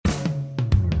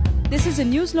This is a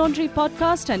News Laundry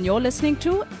podcast and you're listening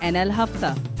to NL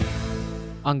Hafta.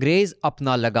 अंग्रेज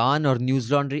अपना लगान और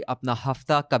न्यूज लॉन्ड्री अपना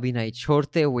हफ्ता कभी नहीं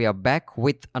छोड़ते. We are back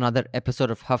with another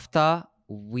episode of Hafta.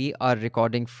 We are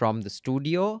recording from the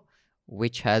studio,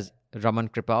 which has Raman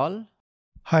Kripal.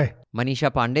 Hi. Manisha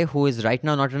Pandey, who is right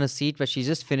now not in a seat, but she's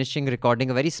just finishing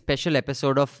recording a very special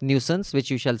episode of Nuisance,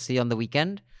 which you shall see on the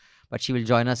weekend. But she will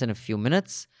join us in a few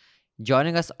minutes.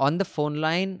 Joining us on the phone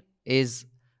line is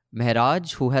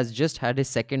Mehraj, who has just had his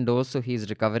second dose, so he's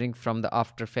recovering from the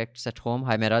after effects at home.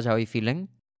 Hi Mehraj, how are you feeling?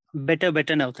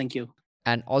 Better now, thank you.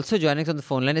 And also joining us on the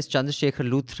phone line is Chandrasekhar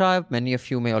Luthra. Many of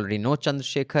you may already know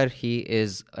Chandrasekhar. He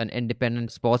is an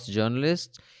independent sports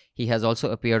journalist. He has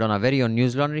also appeared on our very own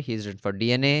News Laundry. He's written for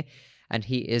DNA. And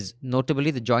he is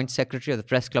notably the Joint Secretary of the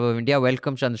Press Club of India.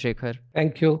 Welcome, Chandrasekhar.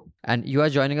 Thank you. And you are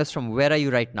joining us from, where are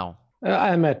you right now? I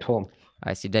am at home.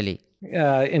 I see, Delhi.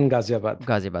 In Ghaziabad.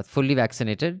 Ghaziabad. Fully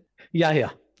vaccinated? Yeah.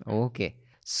 Okay.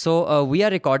 So we are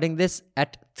recording this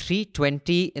at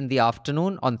 3:20 in the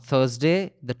afternoon on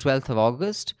Thursday, the 12th of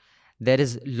August. There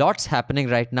is lots happening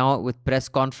right now with press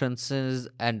conferences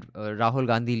and Rahul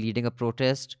Gandhi leading a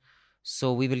protest.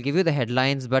 So we will give you the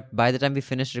headlines, but by the time we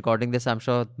finish recording this, I'm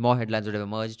sure more headlines would have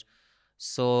emerged.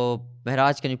 So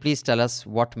Mehraj, can you please tell us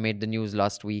what made the news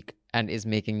last week and is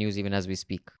making news even as we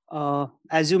speak?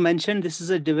 As you mentioned, this is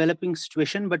a developing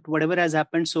situation, but whatever has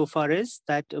happened so far is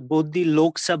that both the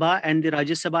Lok Sabha and the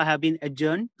Rajya Sabha have been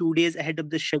adjourned 2 days ahead of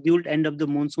the scheduled end of the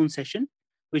monsoon session,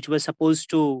 which was supposed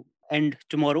to end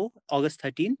tomorrow, August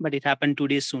 13, but it happened 2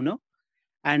 days sooner.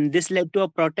 And this led to a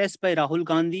protest by Rahul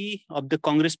Gandhi of the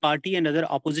Congress party and other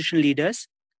opposition leaders.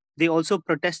 They also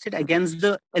protested against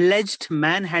the alleged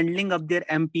manhandling of their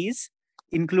MPs,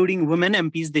 including women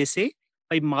MPs, they say,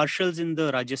 by marshals in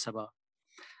the Rajya Sabha.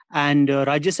 And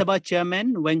Rajya Sabha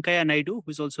chairman Venkaiah Naidu,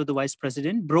 who is also the vice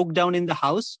president, broke down in the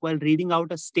House while reading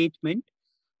out a statement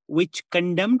which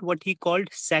condemned what he called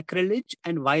sacrilege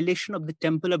and violation of the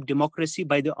temple of democracy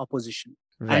by the opposition.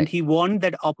 Right. And he warned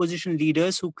that opposition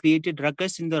leaders who created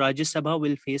ruckus in the Rajya Sabha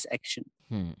will face action.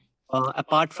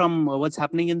 Apart from what's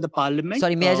happening in the parliament.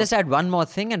 Sorry, may I just add one more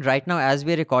thing? And right now, as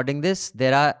we're recording this,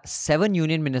 there are 7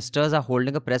 union ministers are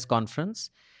holding a press conference,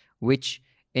 which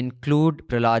include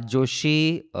Prahlad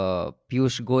Joshi,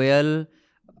 Piyush Goyal,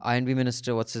 INB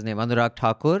Minister, what's his name, Anurag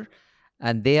Thakur.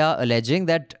 And they are alleging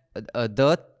that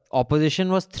the opposition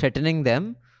was threatening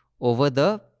them over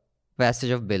the passage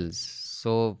of bills.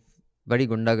 So, badi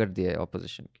gundagardi hai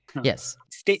opposition. Yes.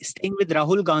 Staying with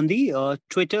Rahul Gandhi,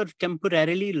 Twitter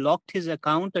temporarily locked his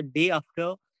account a day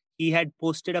after he had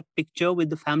posted a picture with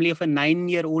the family of a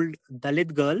 9-year-old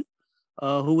Dalit girl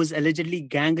who was allegedly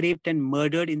gang raped and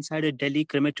murdered inside a Delhi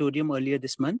crematorium earlier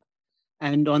this month.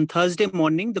 And on Thursday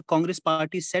morning, the Congress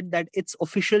party said that its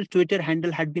official Twitter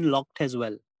handle had been locked as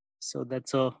well. So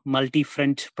that's a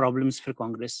multi-front problems for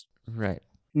Congress. Right.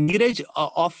 Neeraj,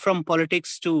 off from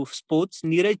politics to sports,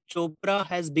 Neeraj Chopra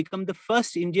has become the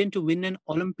first Indian to win an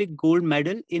Olympic gold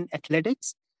medal in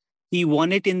athletics. He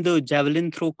won it in the javelin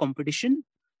throw competition.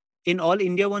 In all,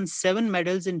 India won 7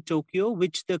 medals in Tokyo,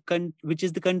 which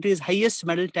is the country's highest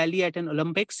medal tally at an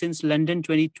Olympics since London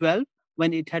 2012,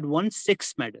 when it had won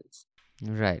 6 medals.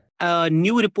 Right. A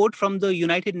new report from the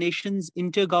United Nations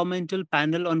Intergovernmental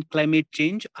Panel on Climate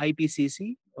Change,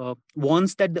 IPCC,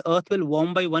 warns that the Earth will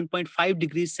warm by 1.5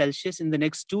 degrees Celsius in the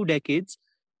next 2 decades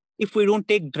if we don't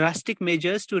take drastic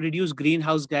measures to reduce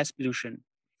greenhouse gas pollution.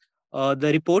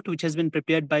 The report, which has been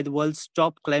prepared by the world's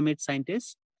top climate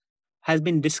scientists, has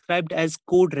been described as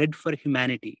code red for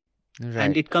humanity. Right.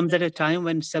 And it comes at a time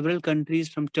when several countries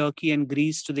from Turkey and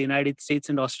Greece to the United States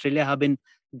and Australia have been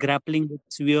grappling with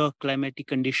severe climatic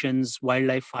conditions,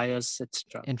 wildlife fires,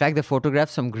 etc. In fact, the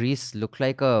photographs from Greece look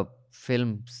like a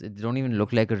film. They don't even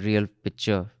look like a real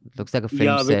picture. It looks like a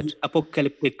film set. Which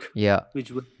apocalyptic. Yeah.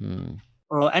 Which would.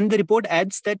 And the report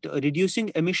adds that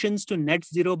reducing emissions to net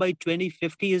zero by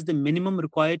 2050 is the minimum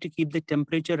required to keep the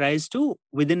temperature rise to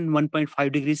within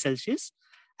 1.5 degrees Celsius.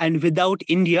 And without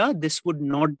India, this would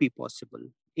not be possible.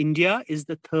 India is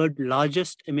the 3rd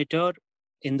largest emitter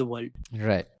in the world.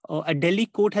 Right. A Delhi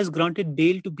court has granted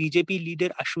bail to BJP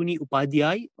leader Ashwini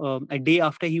Upadhyay a day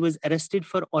after he was arrested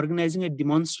for organizing a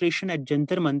demonstration at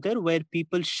Jantar Mantar where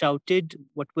people shouted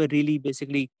what were really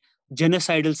basically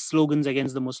genocidal slogans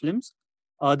against the Muslims.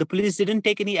 The police didn't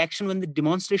take any action when the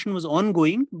demonstration was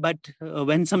ongoing, but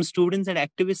when some students and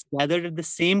activists gathered at the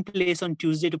same place on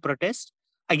Tuesday to protest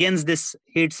against this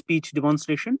hate speech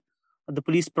demonstration, the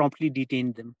police promptly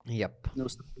detained them. Yep. No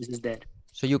surprises there.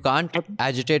 So you can't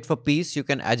agitate for peace, you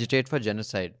can agitate for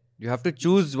genocide. You have to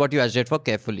choose what you agitate for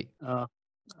carefully.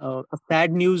 A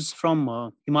sad news from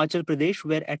Himachal Pradesh,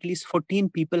 where at least 14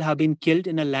 people have been killed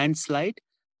in a landslide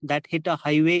that hit a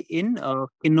highway in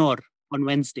Kinnaur on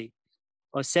Wednesday.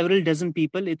 Several dozen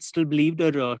people, it's still believed,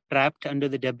 are trapped under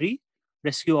the debris.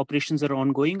 Rescue operations are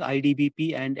ongoing.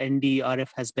 IDBP and NDRF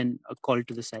has been called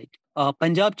to the site.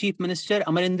 Punjab Chief Minister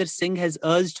Amarinder Singh has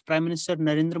urged Prime Minister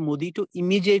Narendra Modi to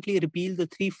immediately repeal the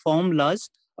three farm laws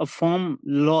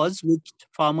which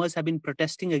farmers have been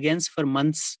protesting against for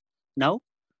months now.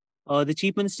 The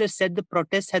Chief Minister said the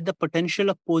protests had the potential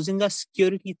of posing a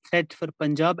security threat for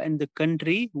Punjab and the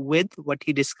country, with what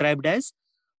he described as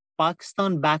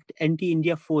Pakistan-backed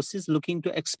anti-India forces looking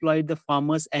to exploit the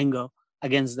farmers' anger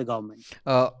against the government.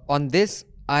 On this,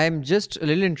 I am just a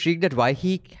little intrigued at why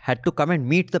he had to come and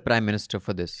meet the Prime Minister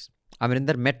for this.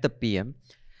 Amarinder met the PM.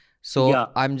 So Yeah.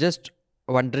 I'm just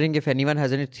wondering if anyone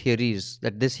has any theories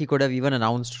that this he could have even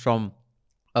announced from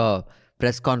a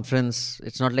press conference.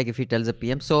 It's not like if he tells a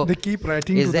PM. So They keep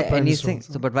writing is to there the Prime Minister anything?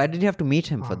 also. So, but why did you have to meet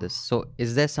him for this? So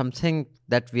is there something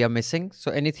that we are missing?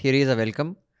 So any theories are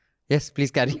welcome. Yes,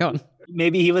 please carry on.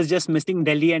 Maybe he was just missing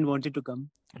Delhi and wanted to come.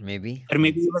 Maybe. Or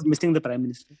maybe he was missing the Prime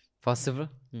Minister. Possible.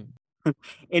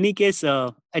 Any case,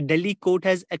 a Delhi court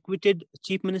has acquitted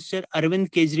Chief Minister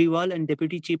Arvind Kejriwal and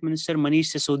Deputy Chief Minister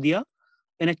Manish Sisodia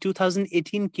in a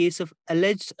 2018 case of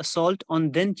alleged assault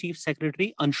on then Chief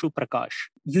Secretary Anshu Prakash.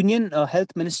 Union Health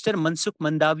Minister Mansukh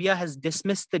Mandavia has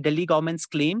dismissed the Delhi government's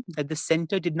claim that the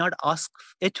centre did not ask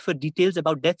it for details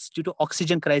about deaths due to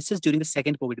oxygen crisis during the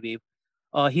second COVID wave.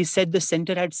 He said the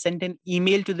centre had sent an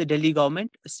email to the Delhi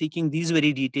government seeking these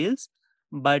very details,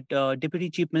 but Deputy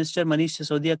Chief Minister Manish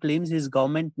Sisodia claims his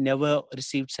government never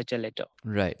received such a letter.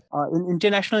 Right. In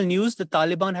international news, the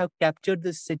Taliban have captured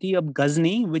the city of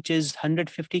Ghazni, which is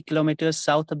 150 kilometers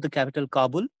south of the capital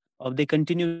Kabul. They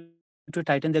continue to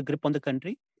tighten their grip on the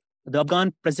country. The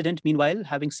Afghan president, meanwhile,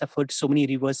 having suffered so many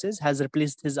reverses, has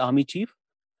replaced his army chief.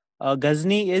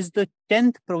 Ghazni is the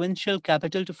 10th provincial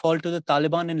capital to fall to the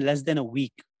Taliban in less than a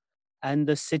week. And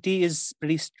the city is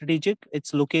pretty strategic.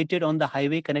 It's located on the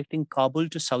highway connecting Kabul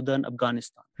to southern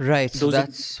Afghanistan. Right. So Those are-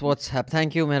 that's what's happening.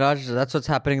 Thank you, Mehraj. That's what's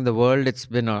happening in the world. It's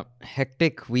been a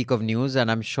hectic week of news, and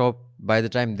I'm sure by the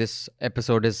time this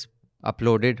episode is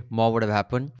uploaded, more would have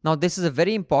happened. Now, this is a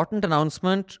very important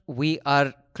announcement. We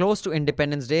are close to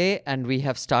Independence Day, and we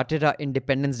have started our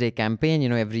Independence Day campaign. You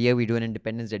know, every year we do an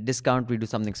Independence Day discount. We do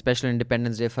something special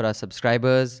Independence Day for our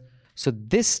subscribers. So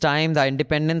this time, the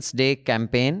Independence Day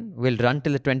campaign will run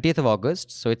till the 20th of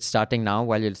August. So it's starting now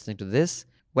while you're listening to this.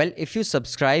 Well, if you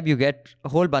subscribe, you get a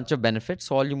whole bunch of benefits.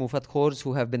 So all you Mufat Khors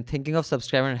who have been thinking of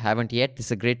subscribing and haven't yet, this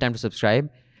is a great time to subscribe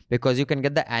because you can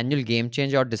get the annual Game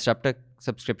Changer or Disruptor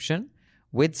subscription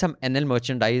with some NL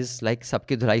merchandise like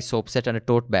Sabki Dhulai soap set and a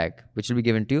tote bag, which will be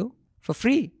given to you for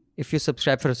free if you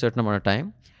subscribe for a certain amount of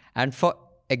time. And for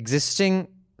existing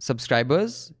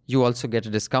subscribers, you also get a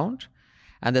discount.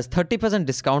 And there's 30%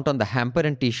 discount on the hamper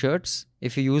and t-shirts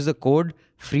if you use the code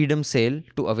FREEDOMSALE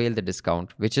to avail the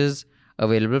discount, which is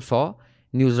available for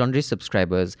News Laundry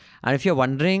subscribers. And if you're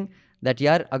wondering that,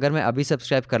 yaar, agar main abhi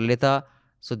subscribe kar leta,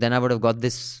 so then I would have got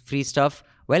this free stuff.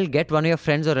 Well, get one of your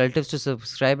friends or relatives to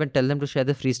subscribe and tell them to share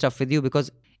the free stuff with you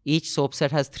because each soap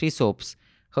set has 3 soaps,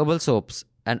 herbal soaps,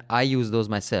 and I use those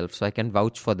myself, so I can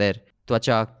vouch for their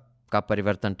twacha ka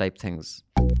parivartan type things.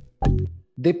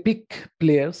 They pick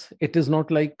players. It is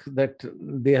not like that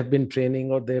they have been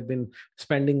training or they have been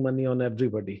spending money on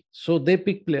everybody. So they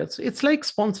pick players. It's like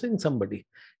sponsoring somebody.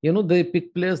 You know, they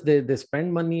pick players, they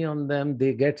spend money on them,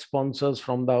 they get sponsors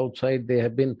from the outside. They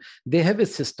have a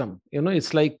system. You know,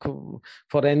 it's like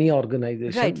for any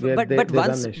organization. Right, where but they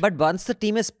once run it. but once the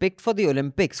team is picked for the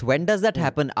Olympics, when does that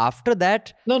happen? After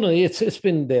that, No, it's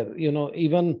been there. You know,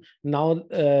 even now,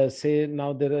 say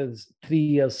now there is 3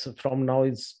 years from now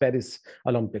is Paris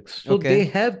Olympics. So Okay. they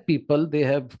have people, they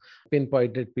have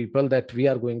pinpointed people that we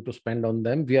are going to spend on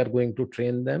them. We are going to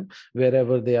train them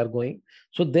wherever they are going.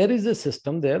 So there is a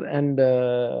system there, and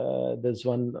there's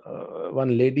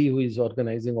one lady who is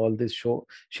organizing all this show.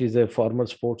 She's a former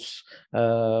sports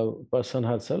person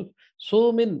herself. So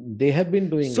I mean, they have been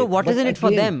doing. so what is But in it for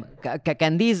again, them?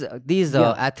 Can these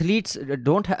Yeah. athletes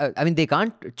don't? I mean, they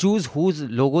can't choose whose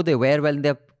logo they wear when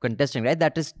they're contesting, right?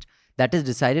 That is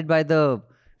decided by the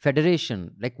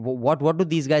federation. Like, what do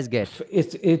these guys get?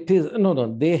 It is no.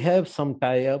 They have some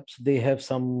tie-ups. They have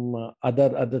some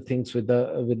other things with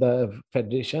the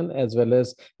federation, as well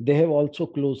as they have also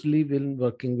closely been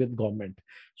working with government.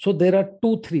 So there are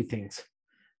 2-3 things.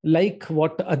 Like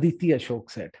what Aditi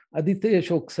Ashok said. Aditi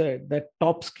Ashok said that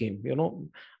top scheme, you know,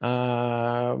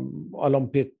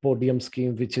 Olympic podium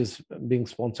scheme, which is being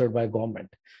sponsored by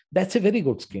government. That's a very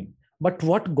good scheme. But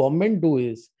what government do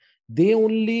is they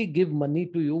only give money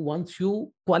to you once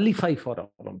you qualify for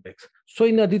Olympics. So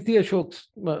in Aditi Ashok's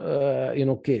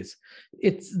case,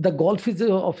 it's the golf is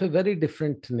of a very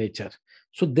different nature.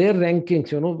 So their rankings,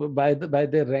 by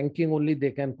their ranking only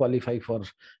they can qualify for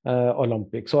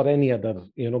Olympics or any other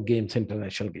games,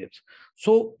 international games.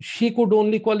 So she could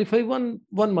only qualify one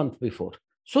month before.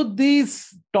 So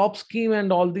these top scheme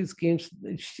and all these schemes,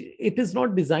 it is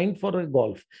not designed for a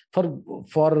golf,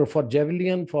 for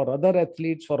javelin, for other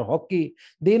athletes, for hockey.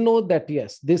 They know that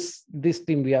yes, this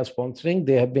team we are sponsoring,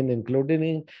 they have been included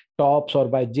in tops or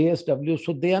by JSW,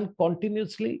 so they are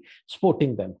continuously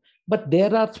supporting them. But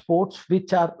there are sports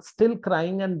which are still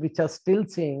crying and which are still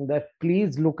saying that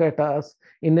please look at us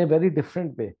in a very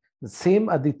different way. The same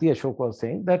Aditi Ashok was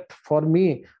saying that for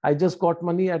me, I just got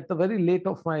money at the very late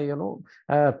of my,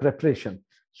 preparation.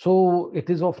 So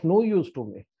it is of no use to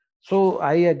me. So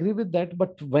I agree with that.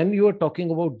 But when you are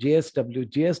talking about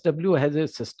JSW has a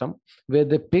system where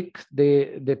they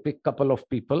pick couple of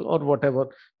people or whatever,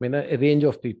 a range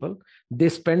of people. They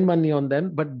spend money on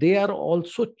them, but they are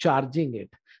also charging it.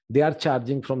 They are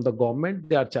charging from the government,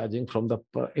 they are charging from the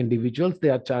individuals, they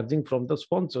are charging from the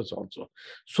sponsors also.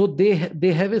 So they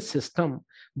have a system.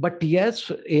 But yes,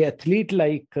 a athlete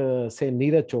like say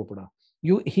Neeraj Chopra,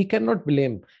 he cannot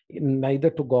blame neither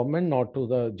to government nor to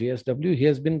the JSW. He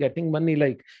has been getting money,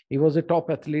 like he was a top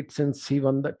athlete since he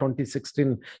won the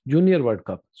 2016 Junior World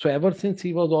Cup. So ever since,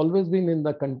 he was always been in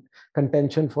the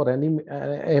contention for any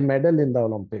a medal in the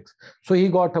Olympics. So he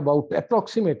got about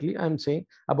approximately, I'm saying,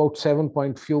 about 7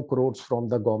 few crores from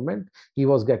the government. He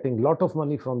was getting a lot of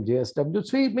money from JSW.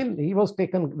 So he was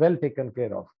well taken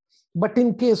care of. But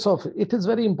in case of, it is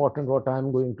very important what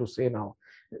I'm going to say now.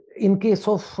 In case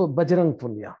of Bajrang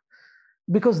Punia,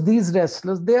 because these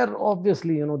wrestlers, they are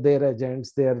obviously, their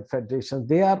agents, their federations,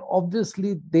 they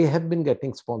have been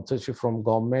getting sponsorship from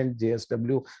government,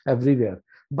 JSW, everywhere.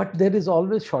 But there is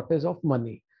always shortage of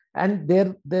money. And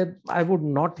I would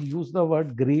not use the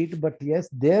word greed, but yes,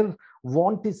 their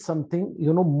want is something,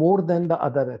 more than the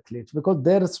other athletes, because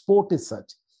their sport is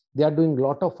such. They are doing a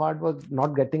lot of hard work,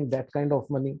 not getting that kind of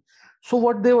money. So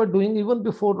what they were doing, even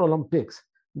before Olympics,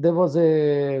 there was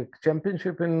a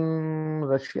championship in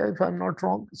Russia, if I'm not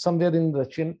wrong, somewhere in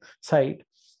Russian side.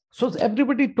 So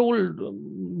everybody told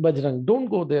Bajrang, don't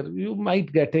go there. You might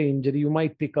get an injury. You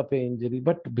might pick up an injury.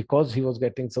 But because he was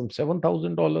getting some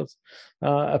 $7,000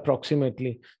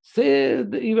 approximately, say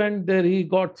the event there, he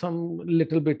got some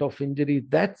little bit of injury.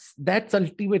 That's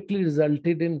ultimately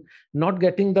resulted in not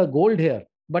getting the gold here,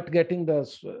 but getting the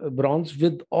bronze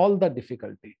with all the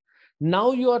difficulty.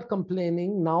 Now you are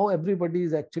complaining. Now everybody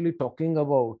is actually talking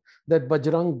about that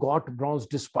Bajrang got bronze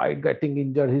despite getting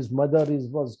injured. His mother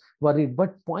was worried.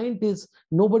 But point is,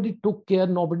 nobody took care.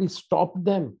 Nobody stopped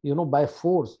them, by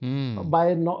force,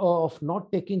 of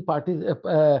not taking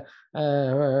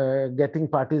getting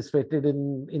participated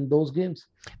in those games.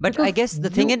 But because I guess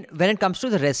the thing when it comes to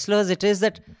the wrestlers, it is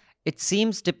that it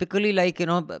seems typically like,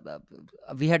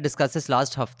 we had discussed this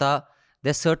last hafta.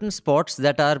 There's certain sports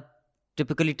that are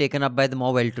typically taken up by the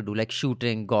more well-to-do, like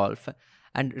shooting, golf,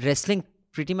 and wrestling.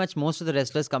 Pretty much most of the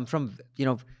wrestlers come from,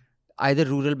 either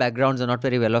rural backgrounds or not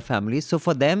very well-off families. So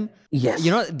for them, yes,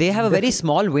 they have a very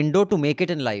small window to make it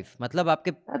in life. Matlab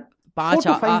aapke 4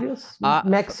 to 5 years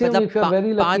maximum, if you're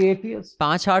very lucky, 8 years.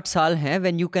 5-8 saal hai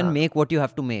when you can make what you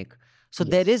have to make. So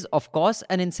there is, of course,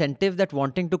 an incentive that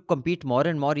wanting to compete more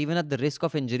and more, even at the risk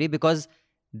of injury, because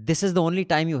this is the only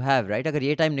time you have, right? Agar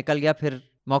ye time nikal gaya, phir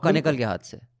mauka nikal gaya haath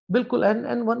se. Bilkul.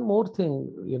 And one more thing,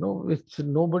 which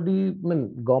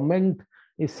government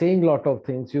is saying a lot of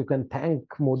things. You can thank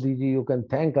Modi ji, you can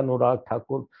thank Anurag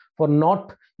Thakur for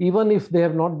not, even if they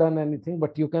have not done anything,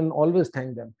 but you can always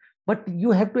thank them. But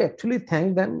you have to actually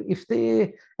thank them if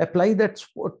they apply that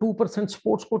 2%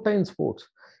 sports quota in sports.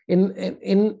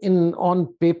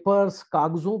 On papers,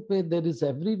 kagzon pe, there is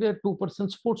everywhere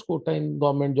 2% sports quota in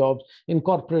government jobs, in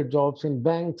corporate jobs, in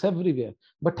banks, everywhere.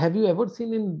 But have you ever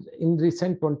seen in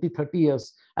recent 20-30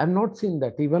 years? I've not seen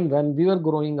that. Even when we were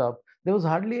growing up, there was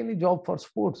hardly any job for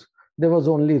sports. There was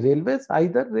only railways,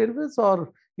 either railways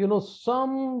or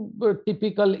some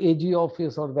typical AG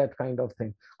office or that kind of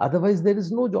thing. Otherwise, there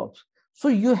is no jobs. So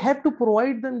you have to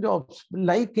provide them jobs,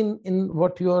 like in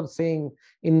what you are saying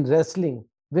in wrestling,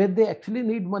 where they actually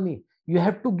need money. You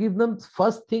have to give them,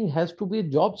 first thing has to be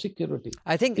job security.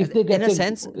 I think if they get in a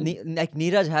sense, like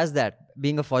Neeraj has that,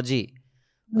 being a Fauji.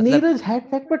 Neeraj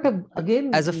had that, but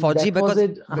again, as a Fauji, because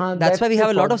that's why we have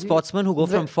a lot of sportsmen who go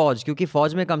from Fauj, क्योंकि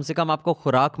Fauj में कम से कम आपको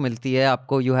खुराक मिलती है,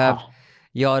 आपको you have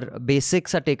your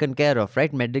basics are taken care of,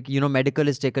 right? Medical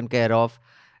is taken care of.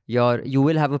 You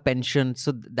will have a pension,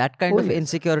 so that kind of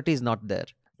insecurity is not there.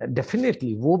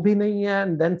 Definitely, वो भी नहीं है.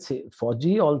 And then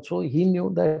Fauji also, he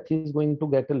knew that he's going to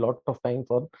get a lot of time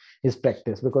for his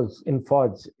practice, because in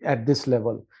Fauj at this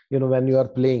level, when you are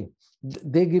playing,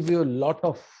 they give you a lot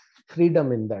of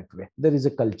freedom in that way. There is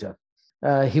a culture.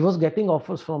 He was getting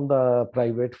offers from the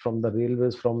private, from the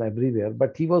railways, from everywhere,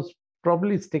 but he was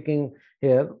probably sticking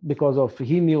here because of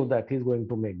he knew that he's going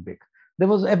to make big. There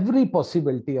was every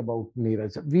possibility about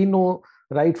Neeraj. We know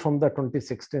right from the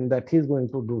 2016 that he's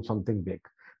going to do something big.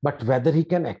 But whether he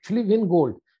can actually win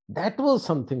gold, that was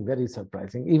something very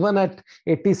surprising. Even at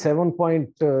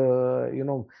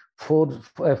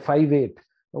 87.458,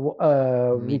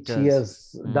 which he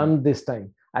has done this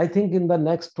time, I think in the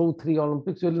next 2-3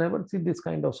 Olympics, you'll never see this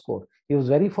kind of score. He was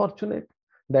very fortunate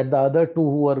that the other two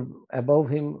who were above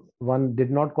him, one did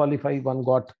not qualify, one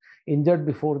got injured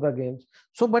before the games.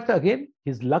 So, but again,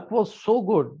 his luck was so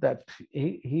good that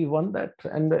he won that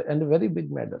and a very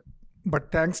big medal.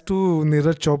 But thanks to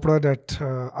Neeraj Chopra, that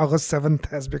August 7th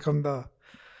has become the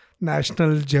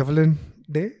National Javelin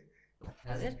Day.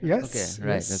 Has it? Yes. Okay,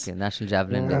 right. Yes. Okay, National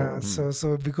Javelin Day.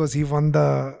 So because he won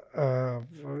the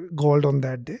gold on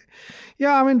that day.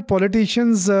 Yeah, I mean,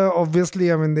 politicians,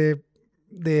 obviously, I mean,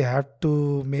 they have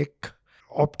to make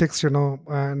optics,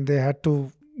 and they had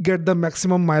to get the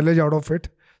maximum mileage out of it.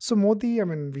 So Modi, I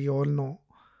mean, we all know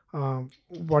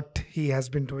what he has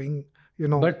been doing,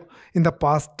 but in the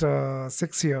past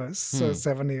 6 years,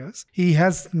 7 years. He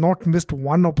has not missed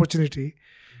one opportunity,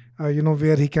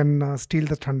 where he can steal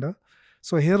the thunder.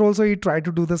 So here also he tried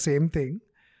to do the same thing.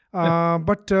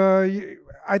 But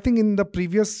I think in the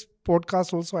previous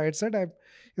podcast also I had said,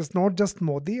 it's not just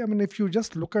Modi. I mean, if you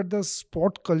just look at the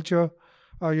sport culture,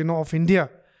 of India,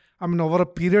 I mean, over a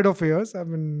period of years, I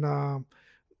mean,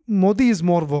 Modi is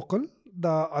more vocal. The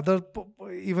other,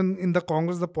 even in the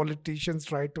Congress, the politicians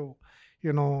try to,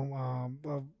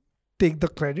 take the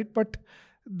credit, but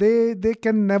they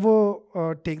can never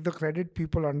take the credit.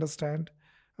 People understand.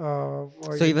 So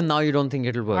even now you don't think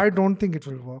it'll work? I don't think it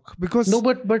will work, because no,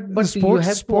 but sports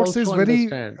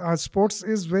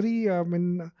is very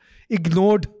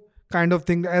ignored kind of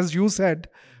thing. As you said,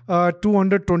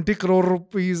 220 crore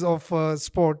rupees of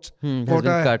sports has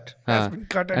been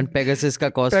cut. And Pegasus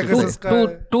ka cost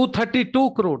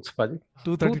 232 crores, Paji.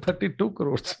 232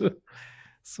 crores.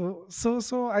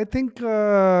 So I think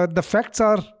the facts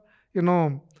are,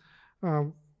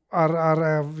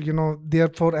 there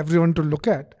for everyone to look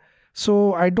at.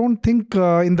 So I don't think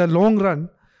in the long run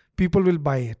people will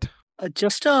buy it.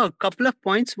 Just a couple of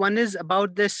points. One is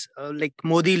about this like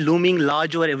Modi looming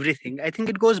large over everything. I think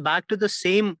it goes back to the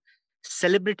same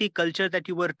celebrity culture that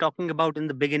you were talking about in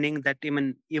the beginning, that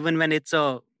even when it's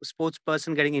a sports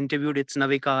person getting interviewed, it's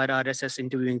Navika or RSS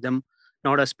interviewing them,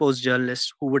 not a sports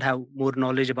journalist who would have more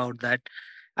knowledge about that.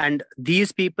 And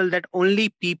these people, that only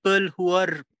people who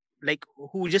are like,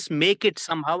 who just make it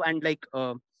somehow. And like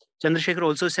Chandrasekhar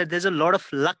also said, there's a lot of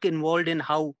luck involved in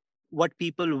what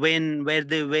people win, where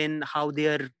they win, how they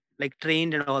are like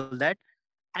trained and all that.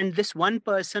 And this one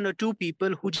person or two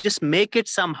people who just make it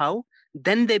somehow,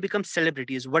 then they become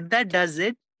celebrities. What that does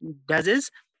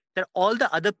is that all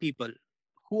the other people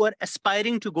who are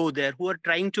aspiring to go there, who are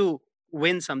trying to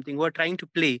win something, who are trying to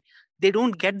play, they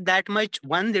don't get that much,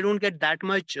 they don't get that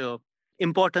much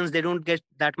importance, they don't get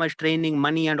that much training,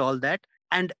 money and all that.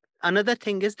 And another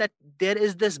thing is that there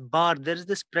is this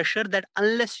this pressure that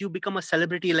unless you become a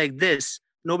celebrity like this,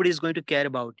 nobody is going to care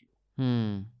about you.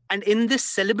 And in this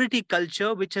celebrity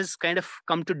culture, which has kind of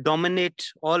come to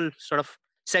dominate all sort of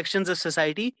sections of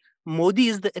society, Modi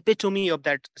is the epitome of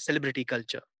that celebrity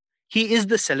culture. He is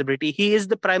the celebrity. He is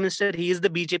the prime minister. He is the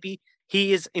BJP.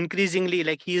 He is increasingly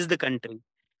like he is the country.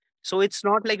 So it's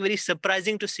not like very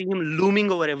surprising to see him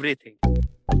looming over everything.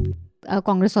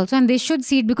 Congress also, and they should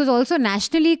see it, because also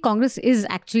nationally Congress is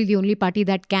actually the only party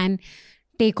that can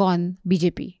take on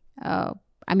BJP.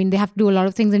 I mean, they have to do a lot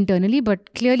of things internally,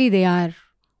 but clearly they are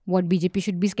what BJP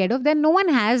should be scared of. Then no one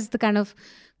has the kind of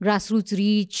grassroots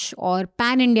reach or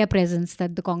pan-India presence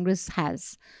that the Congress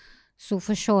has. So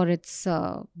for sure, it's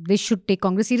they should take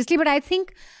Congress seriously. But I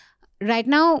think right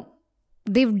now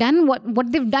they've done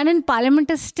what they've done in Parliament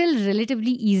is still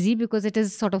relatively easy, because it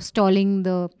is sort of stalling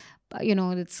the,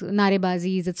 it's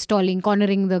narebazis, it's stalling,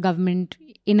 cornering the government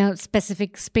in a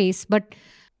specific space. But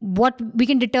what we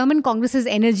can determine Congress's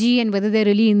energy and whether they're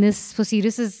really in this for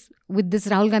serious is with this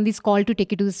Rahul Gandhi's call to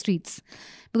take it to the streets.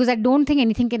 Because I don't think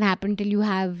anything can happen till you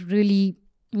have really,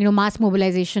 mass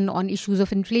mobilization on issues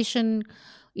of inflation,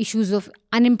 issues of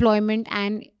unemployment,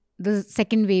 and the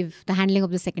second wave, the handling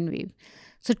of the second wave.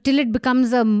 So till it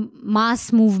becomes a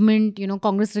mass movement,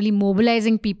 Congress really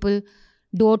mobilizing people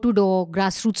door to door,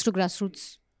 grassroots to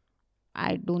grassroots,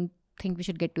 I don't think we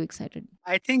should get too excited.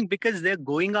 I think because they're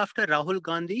going after Rahul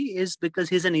Gandhi is because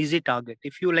he's an easy target.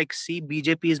 If you like see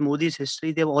BJP's Modi's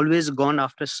history, they've always gone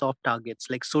after soft targets.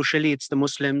 Like socially, it's the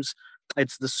Muslims,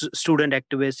 it's the student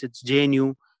activists, it's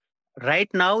JNU. Right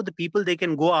now, the people they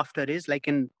can go after is like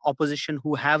in opposition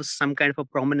who have some kind of a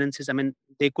prominences. I mean,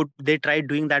 they tried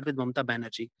doing that with Mamata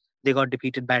Banerjee. They got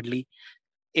defeated badly.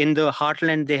 In the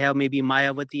heartland, they have maybe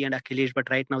Mayawati and Akhilesh, but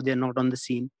right now they're not on the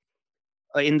scene.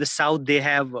 In the south, they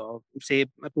have, say,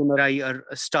 Pinarayi or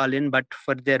Stalin, but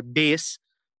for their base,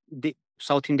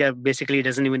 South India basically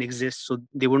doesn't even exist, so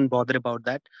they wouldn't bother about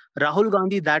that. Rahul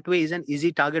Gandhi that way is an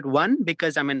easy target. One,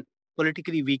 because, I mean,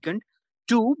 politically weakened.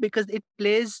 Two, because it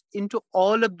plays into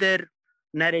all of their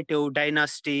narrative,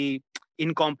 dynasty,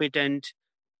 incompetent,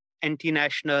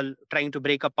 anti-national, trying to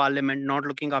break up parliament, not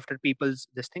looking after people's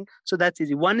this thing. So that's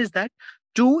easy. One is that.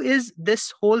 Two is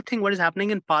this whole thing, what is happening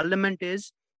in parliament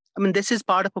is, I mean, this is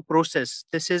part of a process.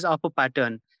 This is of a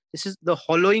pattern. This is the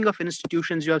hollowing of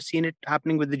institutions. You have seen it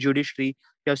happening with the judiciary.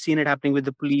 You have seen it happening with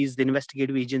the police, the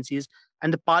investigative agencies.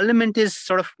 And the parliament is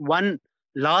sort of one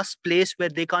last place where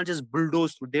they can't just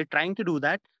bulldoze through. They're trying to do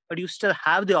that, but you still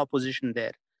have the opposition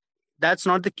there. That's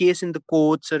not the case in the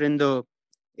courts or in the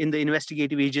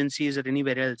investigative agencies or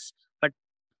anywhere else. But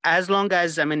as long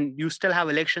as, I mean, you still have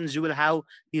elections, you will have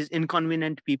these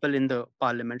inconvenient people in the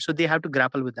parliament. So they have to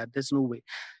grapple with that. There's no way.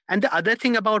 And the other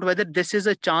thing about whether this is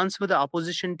a chance for the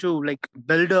opposition to like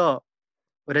build a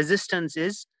resistance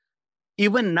is,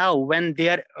 even now when they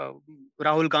are,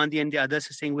 Rahul Gandhi and the others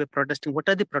are saying we're protesting, what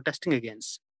are they protesting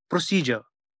against? Procedure.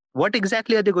 What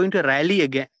exactly are they going to rally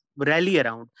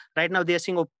around? Right now they are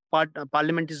saying,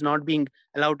 parliament is not being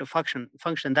allowed to function.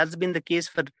 That's been the case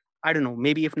for, I don't know,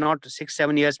 maybe if not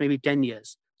 6-7 years, maybe 10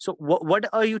 years. So what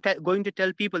are you going to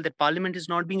tell people, that parliament is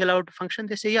not being allowed to function?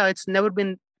 They say, yeah, it's never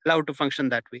been allowed to function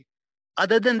that way.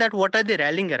 Other than that, what are they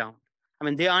rallying around? I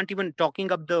mean, they aren't even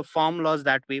talking up the farm laws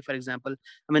that way, for example.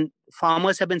 I mean,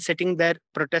 farmers have been sitting there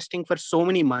protesting for so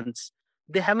many months.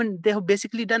 They have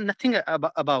basically done nothing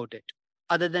about it,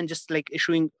 other than just like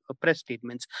issuing press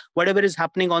statements. Whatever is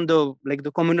happening on the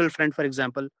communal front, for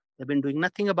example, they've been doing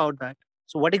nothing about that.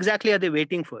 So what exactly are they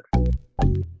waiting for?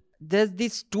 There's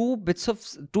these two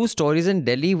stories in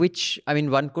Delhi, which, I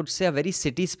mean, one could say are very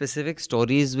city-specific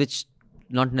stories, which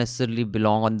not necessarily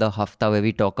belong on the Hafta, where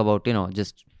we talk about,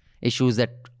 just issues that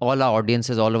all our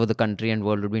audiences all over the country and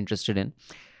world would be interested in.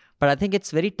 But I think it's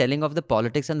very telling of the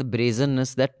politics and the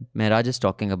brazenness that Mehraj is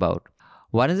talking about.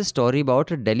 One is a story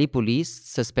about Delhi police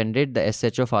suspended the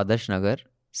SHO of Adarsh Nagar,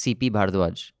 CP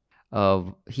Bhardwaj.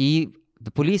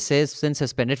 The police says been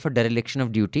suspended for dereliction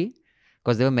of duty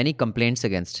because there were many complaints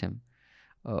against him.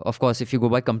 Of course, if you go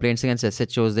by complaints against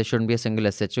SHOs, there shouldn't be a single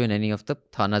SHO in any of the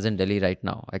thanas in Delhi right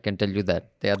now. I can tell you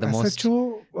that. They are the most...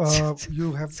 SHO,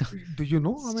 you have... Do you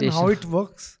know? I mean, how it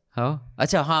works? How?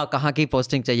 अच्छा हाँ, कहाँ की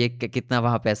posting चाहिए, कितना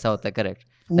वहाँ पैसा होता है, correct?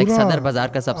 Like Sadar Bazaar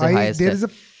का सबसे highest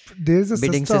there is a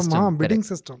bidding system. Bidding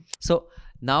system. So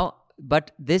now,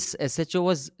 but this SHO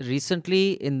was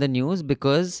recently in the news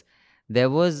because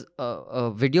there was a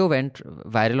video went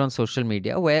viral on social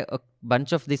media where a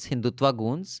bunch of these Hindutva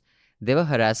goons, they were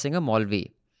harassing a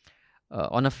Maulvi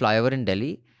on a flyover in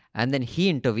Delhi, and then he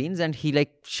intervenes and he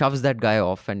like shoves that guy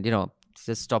off and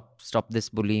says stop this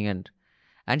bullying,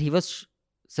 and he was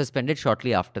suspended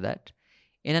shortly after that.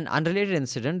 In an unrelated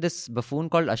incident, this buffoon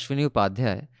called Ashwini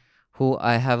Upadhyay, who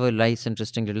I have a nice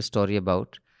interesting little story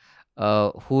about,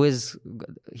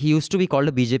 he used to be called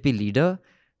a BJP leader,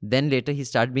 then later he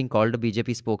started being called a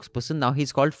BJP spokesperson. Now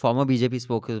he's called former BJP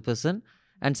spokesperson,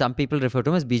 and some people refer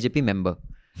to him as BJP member.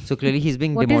 So clearly he's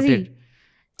being demoted. Is he?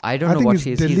 I don't know what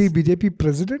he is. Delhi BJP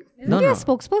president? Isn't he a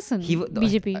spokesperson?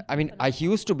 BJP. I mean, he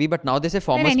used to be, but now they say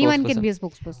former then anyone spokesperson. Can be a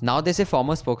spokesperson. Now they say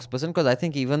former spokesperson because I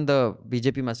think even the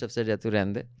BJP must have said Yatu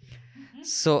Rende.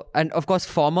 So, and of course,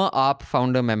 former AAP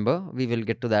founder member. We will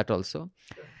get to that also.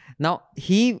 Now,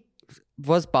 he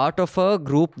was part of a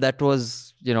group that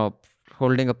was,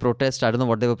 holding a protest. I don't know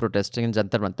what they were protesting in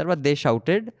Jantar Mantar, but they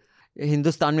shouted,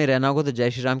 Hindustan mein rehna hoga to Jai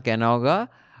Shri Ram kehna hoga.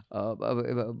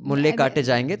 Mulle kaate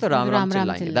jayenge to Ram Ram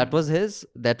chillayenge.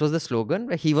 That was the slogan.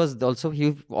 He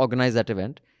organized that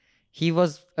event. He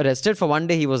was arrested for one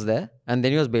day. He was there, and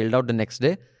then he was bailed out the next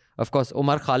day. Of course,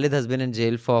 Omar Khalid has been in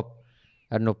jail for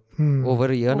I don't know over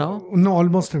a year now. No,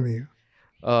 almost a year.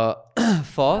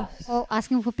 For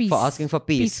asking for peace. For asking for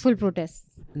peace. Peaceful protests.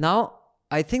 Now,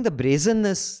 I think the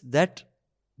brazenness that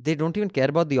they don't even care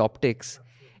about the optics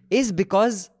is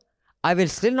because I will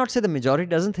still not say the majority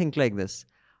doesn't think like this.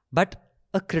 But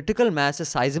a critical mass, a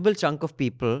sizable chunk of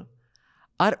people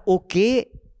are okay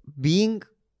being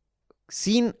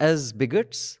seen as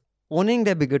bigots, owning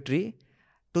their bigotry,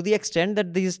 to the extent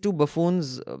that these two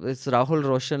buffoons, it's Rahul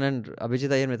Roshan and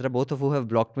Abhijit Iyer Mitra, both of who have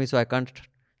blocked me, so I can't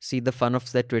see the fun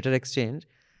of their Twitter exchange.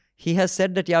 He has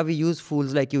said that, yeah, we use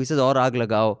fools like you. He says, aur aag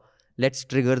lagao, let's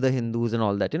trigger the Hindus and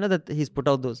all that. That he's put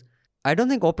out those. I don't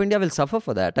think Open India will suffer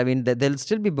for that. I mean, there'll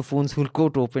still be buffoons who'll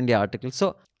quote Open India articles.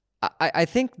 So I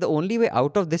think the only way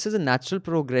out of this is a natural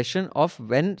progression of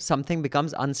when something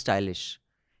becomes unstylish.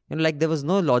 Like there was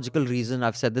no logical reason,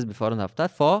 I've said this before on Hafta,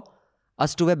 for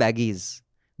us to wear baggies.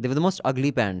 They were the most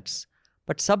ugly pants.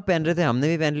 But sab pehen rahe the, humne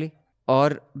bhi pehen li.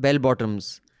 Or bell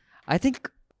bottoms. I think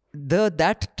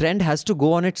that trend has to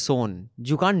go on its own.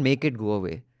 You can't make it go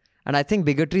away. And I think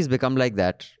bigotry's become like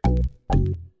that.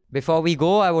 Before we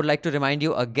go, I would like to remind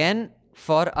you again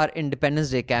for our Independence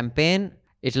Day campaign.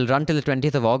 It'll run till the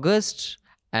 20th of August.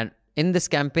 And in this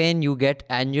campaign, you get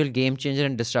annual Game Changer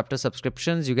and Disruptor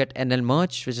subscriptions. You get NL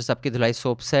merch, which is Sabki Dhulai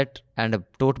soap set and a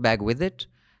tote bag with it.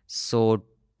 So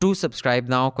do subscribe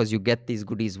now because you get these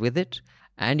goodies with it.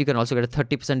 And you can also get a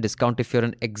 30% discount if you're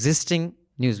an existing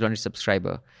News Laundry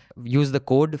subscriber. Use the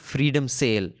code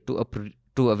FREEDOMSALE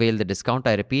to avail the discount.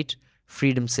 I repeat,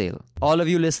 Freedom Sale. All of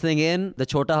you listening in, the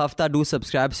Chota Hafta, do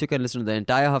subscribe so you can listen to the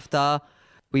entire Hafta.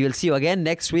 We will see you again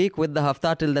next week with the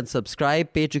Hafta. Till then,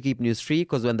 subscribe, pay to keep news free,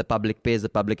 because when the public pays, the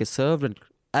public is served. When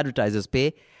advertisers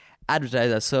pay,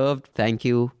 advertisers are served. Thank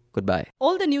you. Goodbye.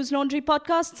 All the News Laundry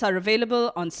podcasts are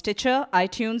available on Stitcher,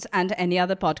 iTunes, and any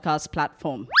other podcast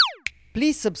platform.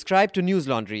 Please subscribe to News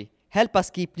Laundry. Help us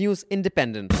keep news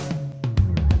independent.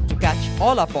 To catch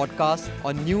all our podcasts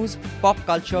on news, pop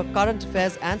culture, current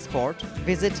affairs, and sport,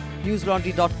 visit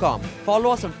newslaundry.com.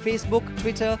 Follow us on Facebook,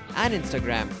 Twitter, and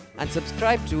Instagram, and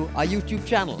subscribe to our YouTube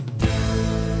channel.